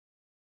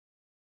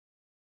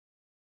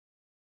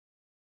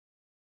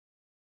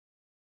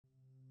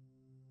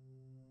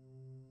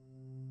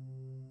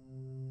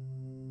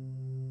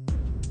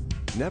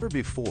Never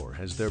before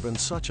has there been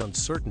such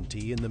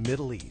uncertainty in the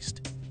Middle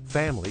East.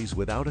 Families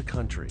without a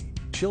country,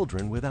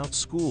 children without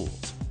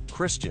schools,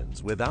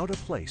 Christians without a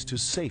place to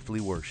safely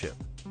worship.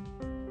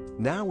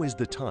 Now is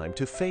the time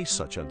to face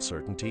such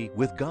uncertainty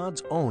with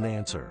God's own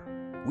answer.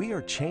 We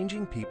are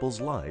changing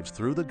people's lives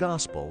through the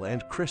gospel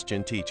and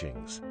Christian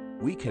teachings.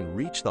 We can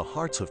reach the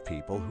hearts of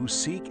people who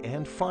seek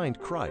and find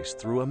Christ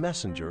through a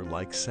messenger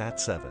like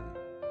SAT-7.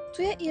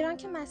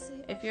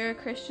 If you're a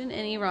Christian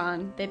in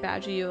Iran, they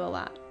badger you a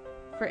lot.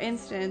 For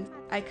instance,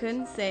 I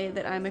couldn't say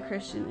that I'm a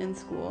Christian in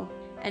school,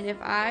 and if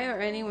I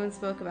or anyone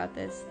spoke about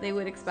this, they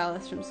would expel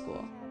us from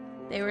school.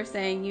 They were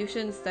saying you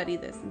shouldn't study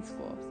this in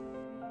school.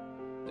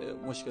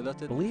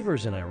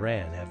 Believers in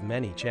Iran have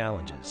many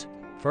challenges.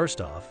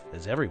 First off,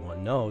 as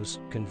everyone knows,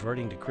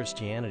 converting to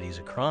Christianity is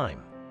a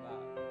crime.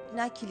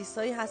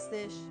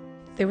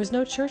 There was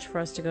no church for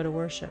us to go to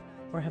worship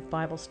or have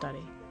Bible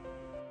study.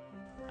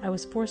 I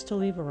was forced to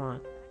leave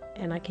Iran,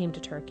 and I came to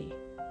Turkey.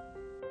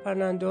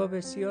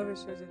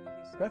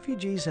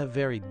 Refugees have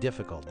very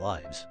difficult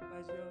lives.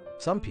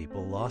 Some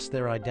people lost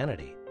their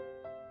identity.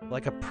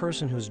 Like a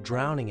person who's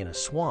drowning in a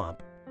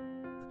swamp,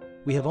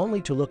 we have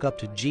only to look up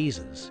to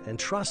Jesus and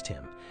trust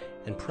Him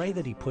and pray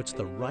that He puts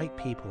the right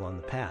people on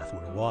the path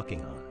we're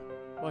walking on.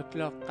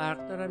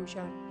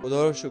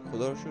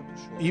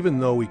 Even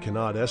though we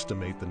cannot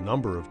estimate the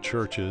number of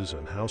churches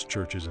and house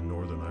churches in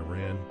northern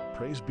Iran,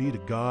 praise be to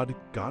God,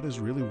 God is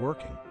really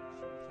working.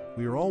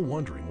 We are all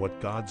wondering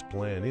what God's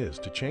plan is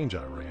to change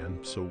Iran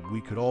so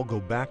we could all go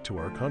back to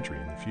our country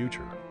in the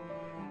future.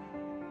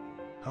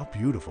 How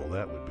beautiful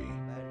that would be.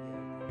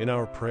 In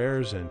our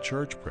prayers and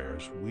church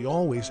prayers, we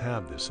always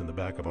have this in the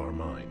back of our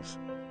minds.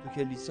 تو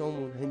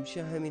کلیسامون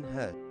همیشه همین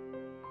حد